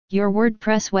Your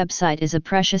WordPress website is a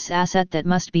precious asset that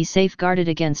must be safeguarded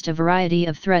against a variety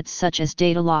of threats such as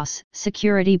data loss,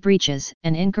 security breaches,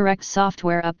 and incorrect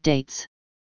software updates.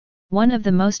 One of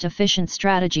the most efficient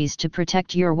strategies to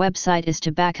protect your website is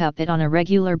to back up it on a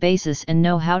regular basis and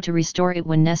know how to restore it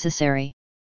when necessary.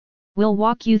 We'll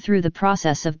walk you through the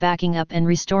process of backing up and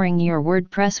restoring your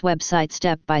WordPress website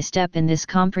step by step in this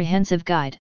comprehensive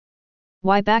guide.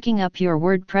 Why backing up your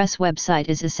WordPress website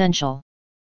is essential.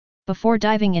 Before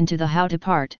diving into the how-to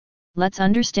part, let's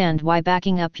understand why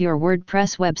backing up your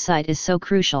WordPress website is so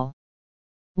crucial.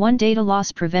 1. Data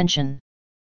loss prevention.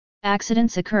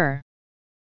 Accidents occur.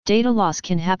 Data loss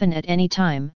can happen at any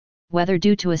time, whether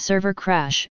due to a server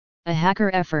crash, a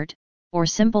hacker effort, or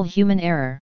simple human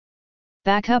error.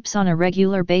 Backups on a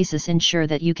regular basis ensure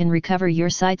that you can recover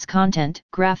your site's content,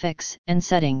 graphics, and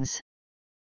settings.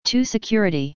 2.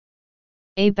 Security.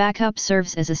 A backup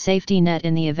serves as a safety net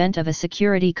in the event of a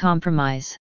security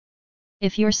compromise.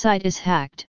 If your site is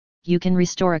hacked, you can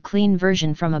restore a clean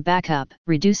version from a backup,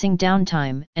 reducing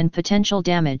downtime and potential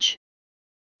damage.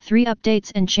 3.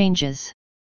 Updates and changes.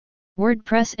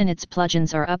 WordPress and its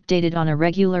plugins are updated on a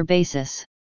regular basis.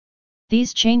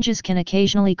 These changes can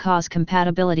occasionally cause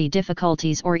compatibility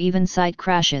difficulties or even site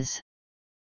crashes.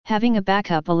 Having a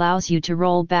backup allows you to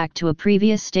roll back to a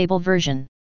previous stable version.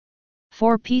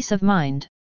 4. Peace of mind.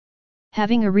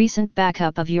 Having a recent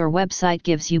backup of your website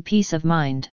gives you peace of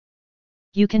mind.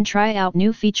 You can try out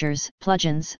new features,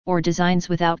 plugins, or designs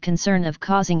without concern of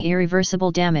causing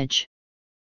irreversible damage.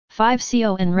 5.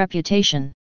 SEO and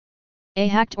reputation. A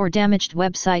hacked or damaged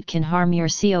website can harm your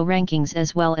SEO rankings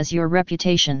as well as your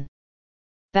reputation.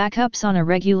 Backups on a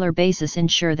regular basis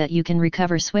ensure that you can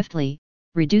recover swiftly,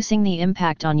 reducing the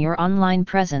impact on your online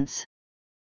presence.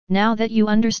 Now that you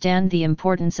understand the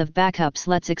importance of backups,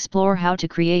 let's explore how to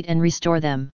create and restore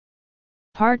them.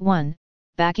 Part 1.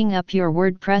 Backing up your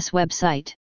WordPress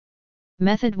website.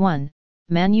 Method 1.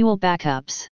 Manual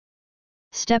backups.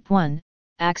 Step 1.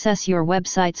 Access your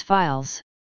website's files.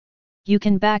 You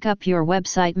can back up your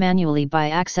website manually by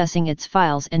accessing its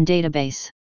files and database.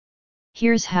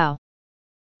 Here's how.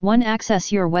 1.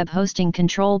 Access your web hosting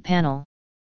control panel.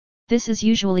 This is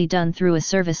usually done through a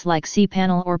service like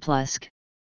cPanel or Plusk.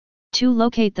 2.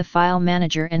 Locate the file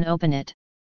manager and open it.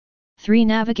 3.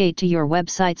 Navigate to your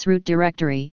website's root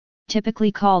directory,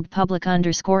 typically called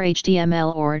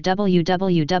public_html or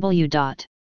www.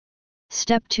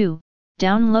 Step 2.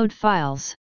 Download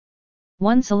files.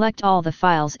 1. Select all the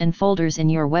files and folders in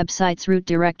your website's root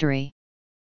directory.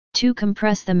 2.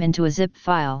 Compress them into a zip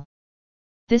file.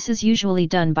 This is usually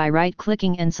done by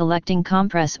right-clicking and selecting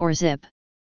Compress or Zip.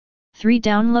 3.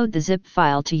 Download the zip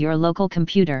file to your local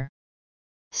computer.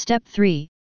 Step 3.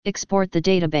 Export the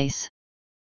database.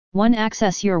 1.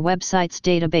 Access your website's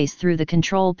database through the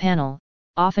control panel,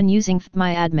 often using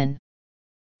FTMyAdmin.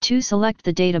 2. Select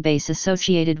the database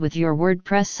associated with your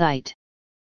WordPress site.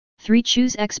 3.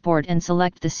 Choose Export and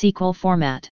select the SQL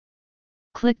format.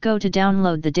 Click Go to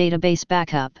download the database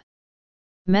backup.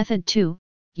 Method 2.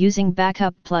 Using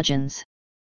backup plugins.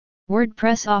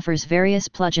 WordPress offers various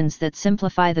plugins that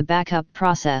simplify the backup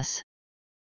process.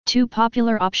 2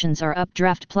 popular options are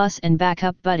Updraft Plus and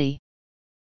Backup Buddy.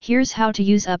 Here's how to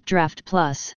use Updraft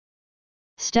Plus.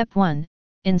 Step 1.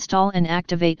 Install and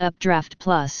activate Updraft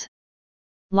Plus.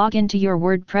 Log into your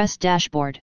WordPress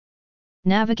dashboard.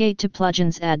 Navigate to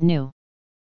Plugins, add new.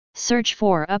 Search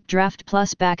for Updraft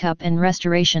Plus Backup and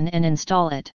Restoration and install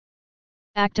it.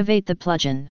 Activate the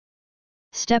plugin.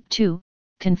 Step 2.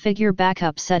 Configure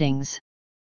backup settings.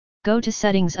 Go to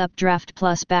Settings, Updraft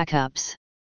Plus Backups.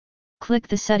 Click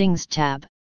the Settings tab.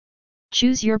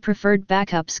 Choose your preferred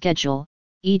backup schedule,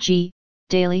 e.g.,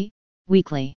 daily,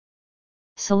 weekly.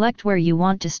 Select where you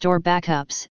want to store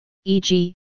backups,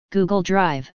 e.g., Google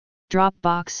Drive,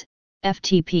 Dropbox,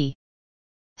 FTP.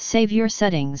 Save your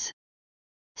settings.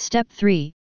 Step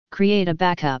 3. Create a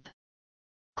backup.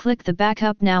 Click the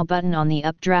Backup Now button on the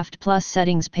Updraft Plus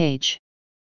settings page.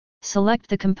 Select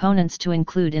the components to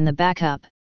include in the backup.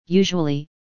 Usually,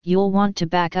 you'll want to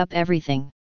back up everything.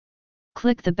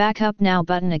 Click the Backup Now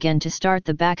button again to start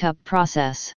the backup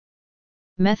process.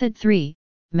 Method 3.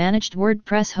 Managed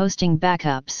WordPress hosting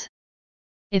backups.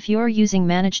 If you're using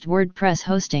managed WordPress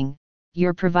hosting,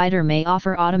 your provider may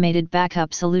offer automated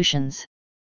backup solutions.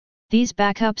 These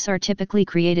backups are typically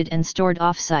created and stored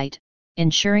off-site,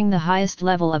 ensuring the highest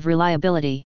level of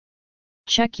reliability.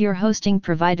 Check your hosting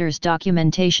provider's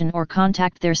documentation or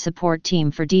contact their support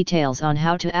team for details on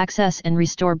how to access and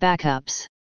restore backups.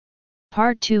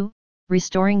 Part 2.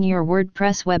 Restoring your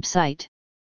WordPress website.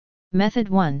 Method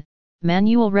 1.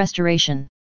 Manual restoration.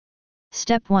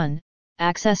 Step 1.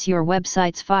 Access your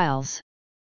website's files.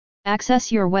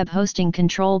 Access your web hosting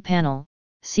control panel,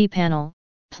 cPanel,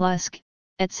 Plusk,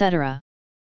 etc.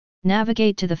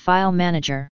 Navigate to the File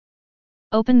Manager.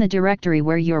 Open the directory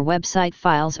where your website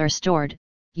files are stored,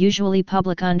 usually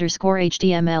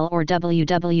public_HTML or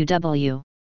www.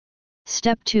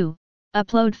 Step 2.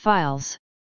 Upload files.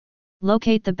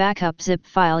 Locate the backup zip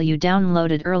file you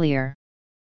downloaded earlier.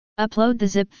 Upload the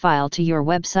zip file to your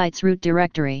website's root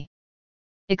directory.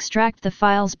 Extract the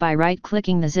files by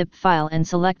right-clicking the zip file and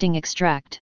selecting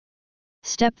Extract.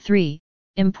 Step 3.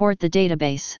 Import the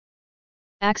database.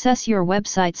 Access your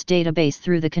website's database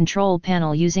through the control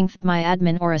panel using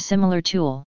MyAdmin or a similar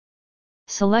tool.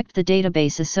 Select the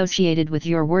database associated with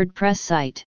your WordPress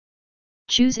site.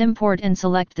 Choose Import and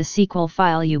select the SQL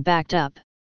file you backed up.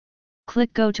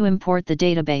 Click Go to import the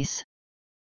database.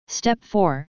 Step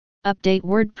 4. Update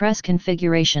WordPress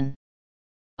configuration.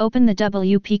 Open the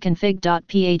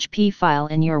wp-config.php file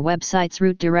in your website's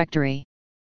root directory.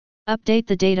 Update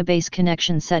the database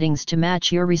connection settings to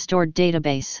match your restored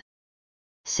database.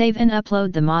 Save and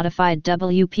upload the modified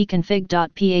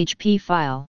wp-config.php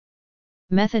file.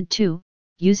 Method 2.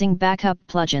 Using backup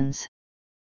plugins.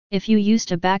 If you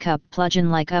used a backup plugin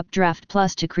like Updraft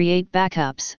Plus to create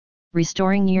backups,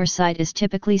 restoring your site is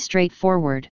typically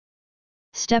straightforward.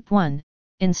 Step 1.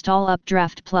 Install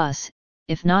Updraft Plus,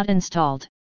 if not installed.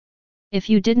 If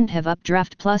you didn't have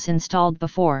Updraft Plus installed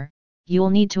before, you'll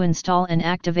need to install and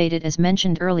activate it as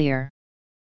mentioned earlier.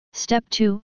 Step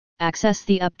 2. Access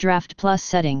the Updraft Plus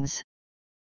settings.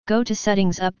 Go to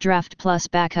Settings Updraft Plus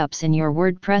Backups in your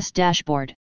WordPress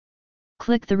dashboard.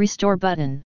 Click the Restore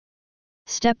button.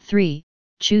 Step 3.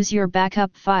 Choose your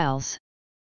backup files.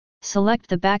 Select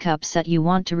the backup set you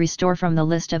want to restore from the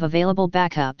list of available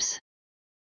backups.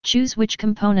 Choose which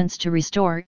components to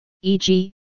restore,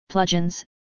 e.g., plugins,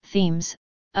 themes,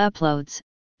 uploads,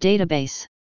 database.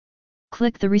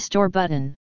 Click the Restore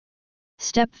button.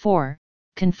 Step 4.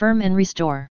 Confirm and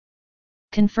restore.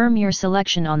 Confirm your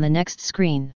selection on the next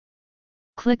screen.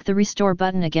 Click the Restore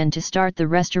button again to start the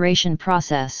restoration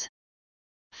process.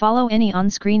 Follow any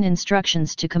on-screen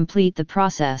instructions to complete the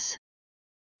process.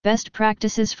 Best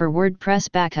practices for WordPress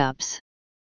backups.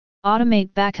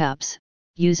 Automate backups.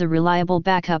 Use a reliable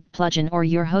backup plugin or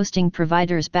your hosting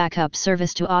provider's backup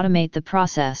service to automate the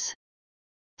process.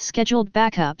 Scheduled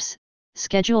backups.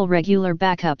 Schedule regular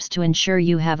backups to ensure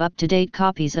you have up-to-date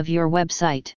copies of your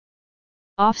website.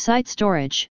 Off-site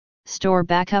storage. Store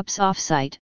backups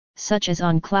off-site, such as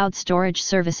on cloud storage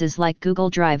services like Google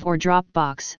Drive or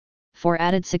Dropbox, for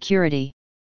added security.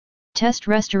 Test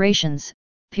restorations.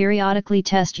 Periodically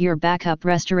test your backup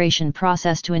restoration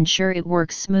process to ensure it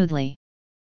works smoothly.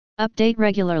 Update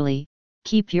regularly.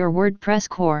 Keep your WordPress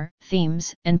core,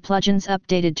 themes, and plugins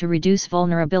updated to reduce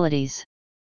vulnerabilities.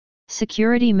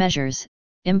 Security measures.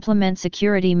 Implement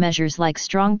security measures like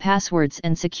strong passwords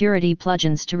and security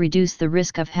plugins to reduce the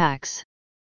risk of hacks.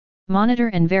 Monitor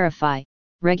and verify.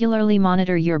 Regularly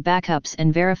monitor your backups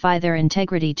and verify their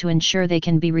integrity to ensure they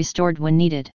can be restored when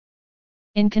needed.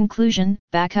 In conclusion,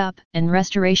 backup and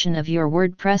restoration of your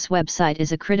WordPress website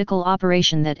is a critical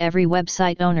operation that every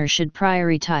website owner should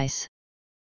prioritize.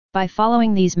 By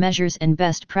following these measures and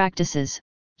best practices,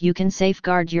 you can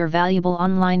safeguard your valuable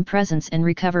online presence and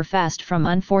recover fast from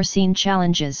unforeseen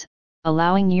challenges,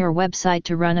 allowing your website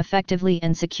to run effectively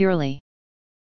and securely.